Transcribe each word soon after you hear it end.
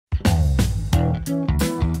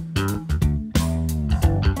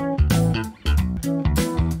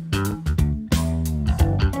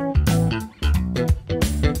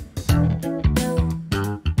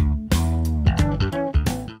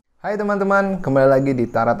Hai teman-teman, kembali lagi di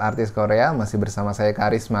Tarot Artis Korea, masih bersama saya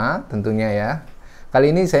Karisma tentunya ya.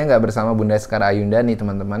 Kali ini saya nggak bersama Bunda Sekar Ayunda nih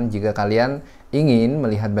teman-teman. Jika kalian ingin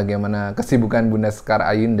melihat bagaimana kesibukan Bunda Sekar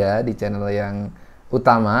Ayunda di channel yang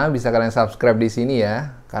utama, bisa kalian subscribe di sini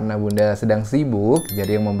ya. Karena Bunda sedang sibuk,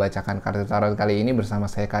 jadi yang membacakan kartu tarot kali ini bersama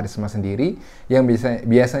saya Karisma sendiri, yang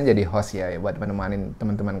biasanya jadi host ya buat menemani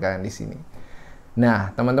teman-teman kalian di sini.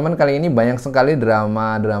 Nah, teman-teman, kali ini banyak sekali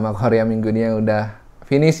drama Korea minggu ini yang udah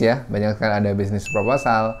finish ya. Banyak sekali, ada Business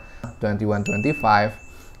Proposal, 2125,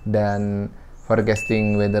 dan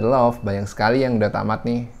Forecasting Weather Love. Banyak sekali yang udah tamat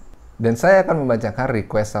nih. Dan saya akan membacakan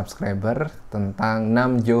request subscriber tentang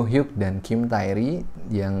Nam JOO-HYUK dan Kim TAE-RI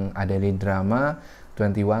yang ada di drama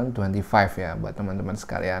 2125 ya buat teman-teman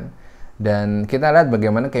sekalian. Dan kita lihat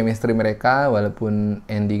bagaimana chemistry mereka, walaupun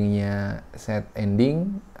endingnya sad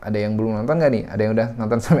ending. Ada yang belum nonton nggak nih? Ada yang udah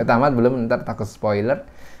nonton sampai tamat belum? Ntar takut spoiler.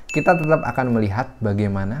 Kita tetap akan melihat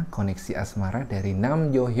bagaimana koneksi asmara dari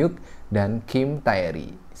Nam JOO-HYUK dan Kim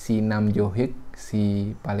TAE-RI. Si Nam JOO-HYUK,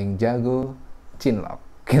 si paling jago cinlok.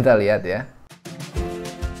 Kita lihat ya.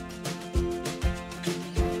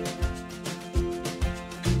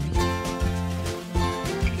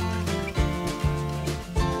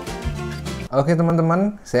 Oke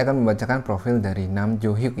teman-teman, saya akan membacakan profil dari Nam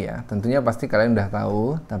JOO-HYUK ya. Tentunya pasti kalian udah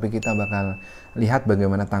tahu, tapi kita bakal lihat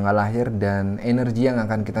bagaimana tanggal lahir dan energi yang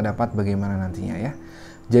akan kita dapat bagaimana nantinya ya.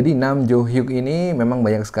 Jadi Nam JOO-HYUK ini memang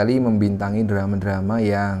banyak sekali membintangi drama-drama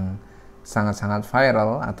yang sangat-sangat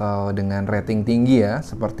viral atau dengan rating tinggi ya,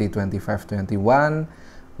 seperti 2521,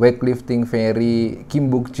 Weightlifting Fairy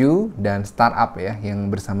Kim Bok-joo, dan Startup ya,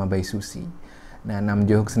 yang bersama Bae Suzy. Nah, Nam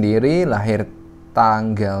JOO-HYUK sendiri lahir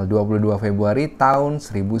tanggal 22 Februari tahun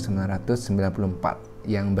 1994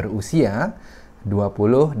 yang berusia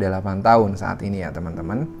 28 tahun saat ini ya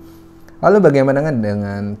teman-teman. Lalu bagaimana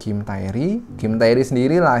dengan Kim TAE-RI? Kim TAE-RI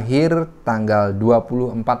sendiri lahir tanggal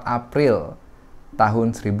 24 April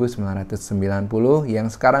tahun 1990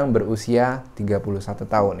 yang sekarang berusia 31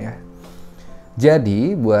 tahun ya.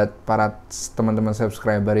 Jadi buat para teman-teman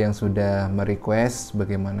subscriber yang sudah merequest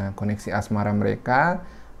bagaimana koneksi asmara mereka,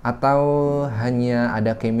 atau hanya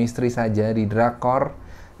ada chemistry saja di drakor,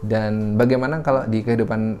 dan bagaimana kalau di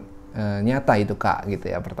kehidupan nyata itu kak gitu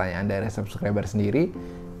ya, pertanyaan dari subscriber sendiri.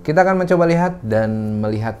 Kita akan mencoba lihat dan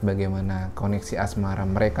melihat bagaimana koneksi asmara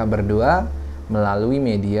mereka berdua melalui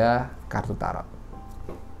media kartu tarot.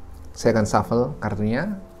 Saya akan shuffle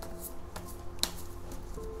kartunya.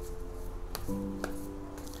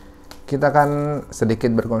 Kita akan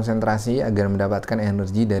sedikit berkonsentrasi agar mendapatkan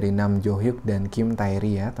energi dari Nam JOO-HYUK dan Kim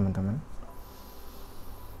TAE-RI ya teman-teman.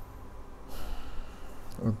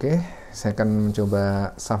 Oke, saya akan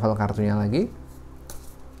mencoba shuffle kartunya lagi.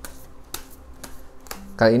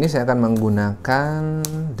 Kali ini saya akan menggunakan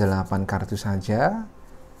 8 kartu saja.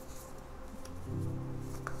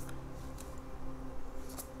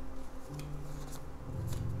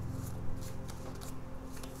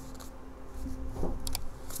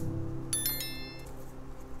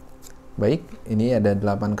 Baik, ini ada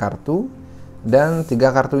 8 kartu dan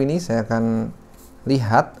 3 kartu ini saya akan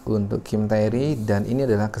lihat untuk Kim TAE-RI, dan ini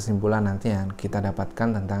adalah kesimpulan nanti yang kita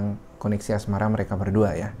dapatkan tentang koneksi asmara mereka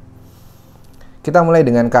berdua ya. Kita mulai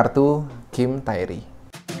dengan kartu Kim TAE-RI.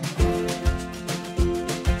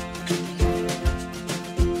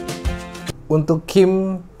 Untuk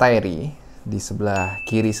Kim TAE-RI di sebelah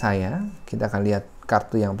kiri saya, kita akan lihat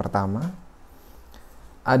kartu yang pertama.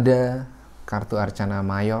 Ada kartu Arcana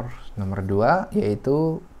Mayor nomor 2,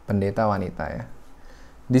 yaitu pendeta wanita ya.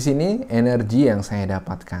 Di sini energi yang saya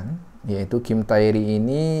dapatkan, yaitu Kim TAE-RI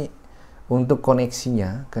ini untuk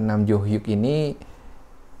koneksinya ke Nam JOO-HYUK ini,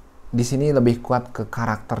 di sini lebih kuat ke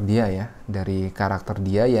karakter dia ya. Dari karakter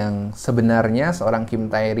dia yang sebenarnya seorang Kim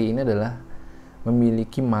TAE-RI ini adalah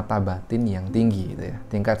memiliki mata batin yang tinggi gitu ya.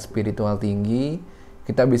 Tingkat spiritual tinggi.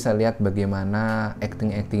 Kita bisa lihat bagaimana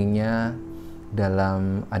acting-actingnya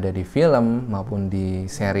dalam ada di film maupun di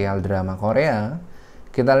serial drama Korea.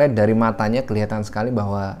 Kita lihat dari matanya kelihatan sekali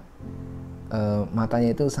bahwa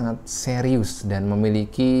matanya itu sangat serius dan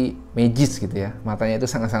memiliki magis gitu ya. Matanya itu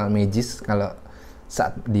sangat-sangat magis kalau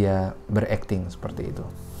saat dia berakting seperti itu.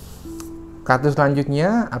 Kartu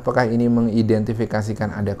selanjutnya, apakah ini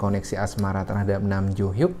mengidentifikasikan ada koneksi asmara terhadap Nam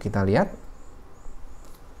JOO-HYUK? Kita lihat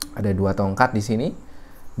ada 2 tongkat di sini.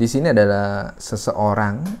 Di sini adalah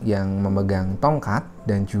seseorang yang memegang tongkat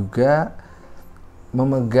dan juga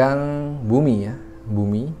memegang bumi ya,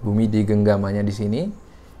 bumi di genggamannya di sini.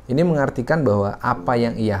 Ini mengartikan bahwa apa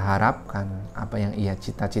yang ia harapkan, apa yang ia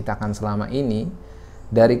cita-citakan selama ini,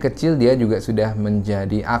 dari kecil dia juga sudah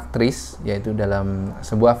menjadi aktris, yaitu dalam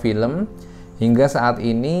sebuah film, hingga saat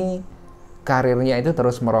ini karirnya itu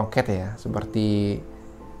terus meroket ya. Seperti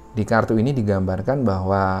di kartu ini digambarkan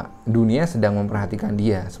bahwa dunia sedang memperhatikan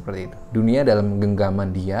dia, seperti itu. Dunia dalam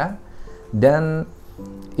genggaman dia, dan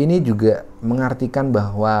ini juga mengartikan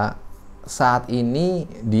bahwa saat ini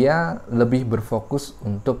dia lebih berfokus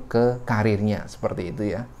untuk ke karirnya, seperti itu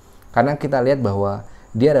ya. Karena kita lihat bahwa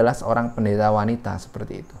dia adalah seorang pendeta wanita,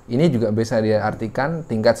 seperti itu. Ini juga bisa diartikan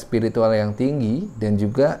tingkat spiritual yang tinggi, dan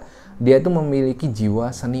juga dia itu memiliki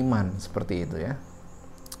jiwa seniman, seperti itu ya.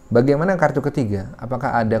 Bagaimana kartu ketiga?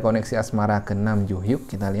 Apakah ada koneksi asmara ke Nam JOO-HYUK?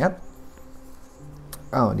 Kita lihat.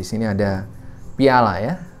 Oh, di sini ada piala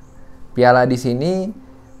ya. Piala di sini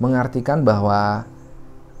mengartikan bahwa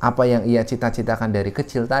apa yang ia cita-citakan dari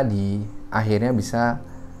kecil tadi akhirnya bisa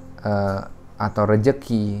atau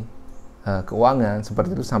rejeki, keuangan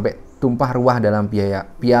seperti itu, sampai tumpah ruah dalam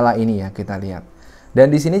piala ini ya, kita lihat.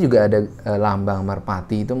 Dan di sini juga ada lambang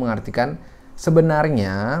merpati, itu mengartikan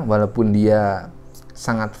sebenarnya walaupun dia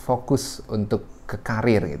sangat fokus untuk ke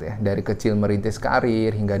karir gitu ya, dari kecil merintis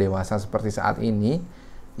karir hingga dewasa seperti saat ini,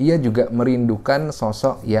 ia juga merindukan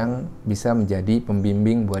sosok yang bisa menjadi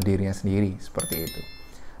pembimbing buat dirinya sendiri, seperti itu.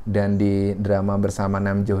 Dan di drama bersama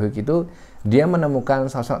Nam JOO-HYUK itu dia menemukan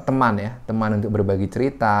sosok teman ya, teman untuk berbagi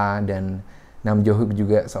cerita. Dan Nam JOO-HYUK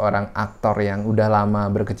juga seorang aktor yang udah lama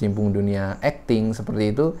berkecimpung dunia acting,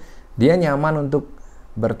 seperti itu. Dia nyaman untuk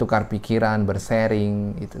bertukar pikiran,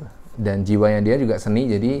 bersharing itu. Dan jiwanya dia juga seni,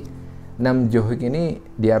 jadi Nam JOO-HYUK ini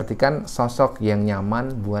diartikan sosok yang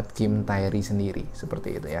nyaman buat Kim TAE-RI sendiri,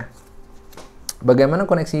 seperti itu ya. Bagaimana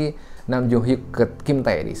koneksi Nam JOO-HYUK ke Kim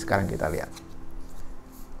TAE-RI? Sekarang kita lihat.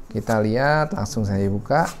 Kita lihat, langsung saya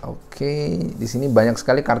buka. Oke, di sini banyak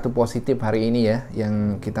sekali kartu positif hari ini ya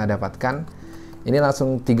yang kita dapatkan. Ini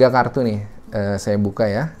langsung 3 kartu nih, saya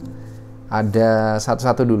buka ya. Ada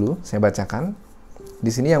satu-satu dulu, saya bacakan.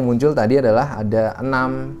 Di sini yang muncul tadi adalah ada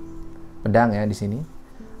 6 pedang ya di sini.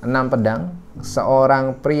 6 pedang,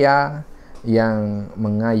 seorang pria yang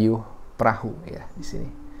mengayuh perahu ya di sini.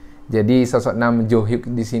 Jadi sosok Nam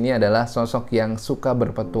JOO-HYUK di sini adalah sosok yang suka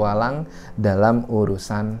berpetualang dalam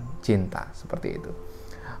urusan cinta, seperti itu.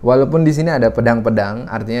 Walaupun di sini ada pedang-pedang,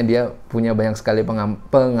 artinya dia punya banyak sekali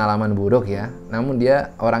pengalaman buruk ya. Namun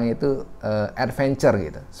dia orang itu adventure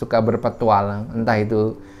gitu, suka berpetualang, entah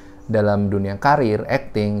itu dalam dunia karir,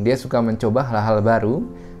 acting. Dia suka mencoba hal-hal baru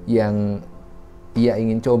yang ia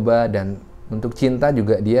ingin coba, dan untuk cinta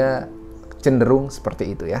juga dia cenderung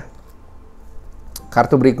seperti itu ya.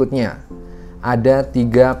 Kartu berikutnya ada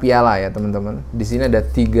 3 piala ya teman-teman. Di sini ada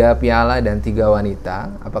 3 piala dan 3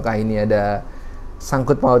 wanita. Apakah ini ada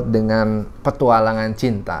sangkut paut dengan petualangan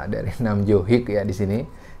cinta dari Nam JOO-HYUK ya di sini?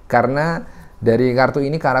 Karena dari kartu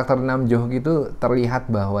ini karakter Nam JOO-HYUK itu terlihat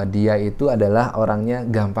bahwa dia itu adalah orangnya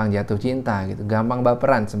gampang jatuh cinta gitu, gampang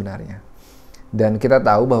baperan sebenarnya. Dan kita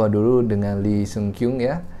tahu bahwa dulu dengan Lee Seung Kyung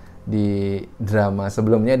ya, di drama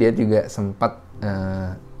sebelumnya dia juga sempat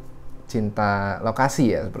cinta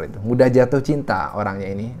lokasi ya, seperti itu. Mudah jatuh cinta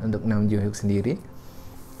orangnya ini untuk Nam JOO-HYUK sendiri.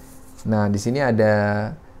 Nah, di sini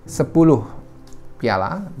ada 10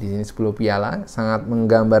 piala, di sini 10 piala, sangat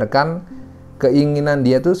menggambarkan keinginan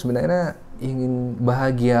dia tuh sebenarnya ingin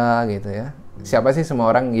bahagia gitu ya. Siapa sih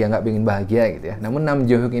semua orang yang nggak ingin bahagia gitu ya. Namun Nam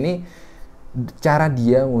JOO-HYUK ini cara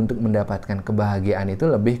dia untuk mendapatkan kebahagiaan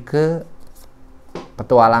itu lebih ke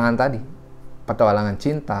petualangan tadi, petualangan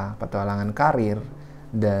cinta, petualangan karir,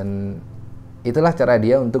 dan itulah cara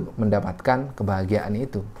dia untuk mendapatkan kebahagiaan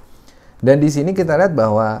itu. Dan di sini kita lihat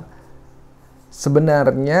bahwa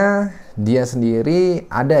sebenarnya dia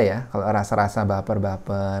sendiri ada ya, kalau rasa-rasa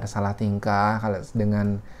baper-baper, salah tingkah kalau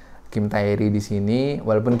dengan Kim TAE-RI di sini.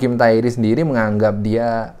 Walaupun Kim TAE-RI sendiri menganggap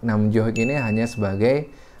dia Nam JOO-HYUK ini hanya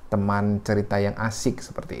sebagai teman cerita yang asik,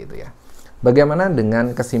 seperti itu ya. Bagaimana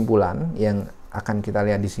dengan kesimpulan yang akan kita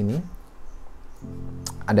lihat di sini?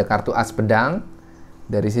 Ada kartu as pedang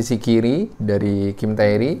dari sisi kiri dari Kim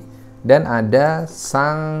TAE-RI, dan ada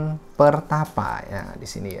sang pertapa ya di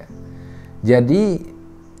sini ya. Jadi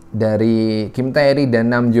dari Kim TAE-RI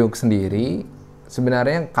dan Nam JOO-HYUK sendiri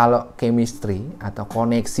sebenarnya kalau chemistry atau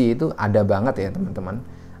koneksi itu ada banget ya teman-teman.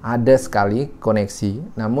 Ada sekali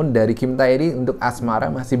koneksi. Namun dari Kim TAE-RI untuk asmara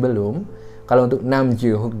masih belum. Kalau untuk Nam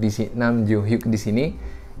JOO-HYUK di sini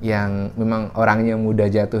yang memang orangnya mudah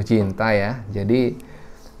jatuh cinta ya. Jadi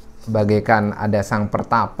bagaikan ada sang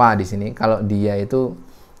pertapa di sini. Kalau dia itu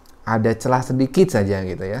ada celah sedikit saja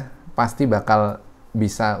gitu ya, pasti bakal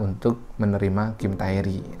bisa untuk menerima Kim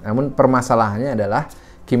TAE-RI. Namun permasalahannya adalah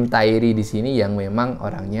Kim TAE-RI di sini yang memang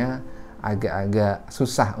orangnya agak-agak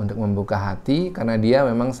susah untuk membuka hati karena dia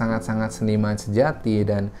memang sangat-sangat seniman sejati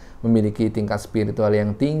dan memiliki tingkat spiritual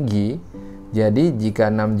yang tinggi. Jadi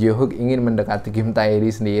jika Nam JOO-HYUK ingin mendekati Kim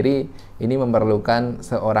Tae-ri sendiri, ini memerlukan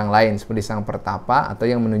seorang lain seperti sang pertapa atau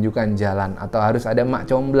yang menunjukkan jalan, atau harus ada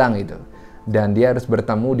mak comblang itu. Dan dia harus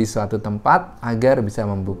bertemu di suatu tempat agar bisa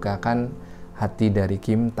membukakan hati dari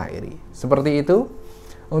Kim Tae-ri. Seperti itu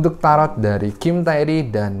untuk tarot dari Kim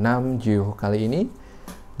Tae-ri dan Nam JOO-HYUK kali ini.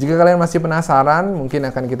 Jika kalian masih penasaran, mungkin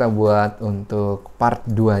akan kita buat untuk part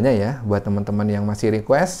 2-nya ya, buat teman-teman yang masih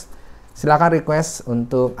request. Silakan request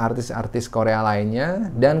untuk artis-artis Korea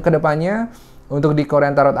lainnya, dan kedepannya untuk di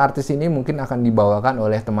Korean Tarot Artist ini mungkin akan dibawakan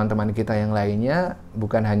oleh teman-teman kita yang lainnya,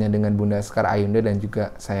 bukan hanya dengan Bunda Sekar Ayunda dan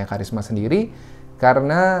juga saya Karisma sendiri,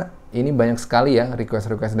 karena ini banyak sekali ya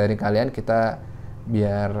request-request dari kalian, kita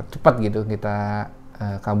biar cepat gitu kita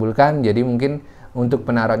kabulkan. Jadi mungkin untuk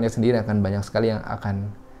penarotnya sendiri akan banyak sekali yang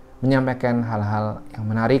akan menyampaikan hal-hal yang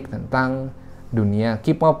menarik tentang dunia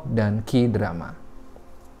K-pop dan K-drama.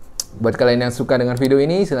 Buat kalian yang suka dengan video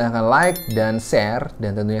ini, silahkan like dan share,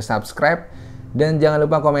 dan tentunya subscribe. Dan jangan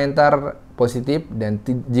lupa komentar positif, dan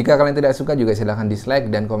jika kalian tidak suka juga silahkan dislike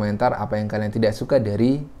dan komentar apa yang kalian tidak suka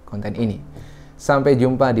dari konten ini. Sampai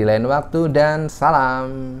jumpa di lain waktu dan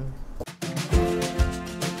salam!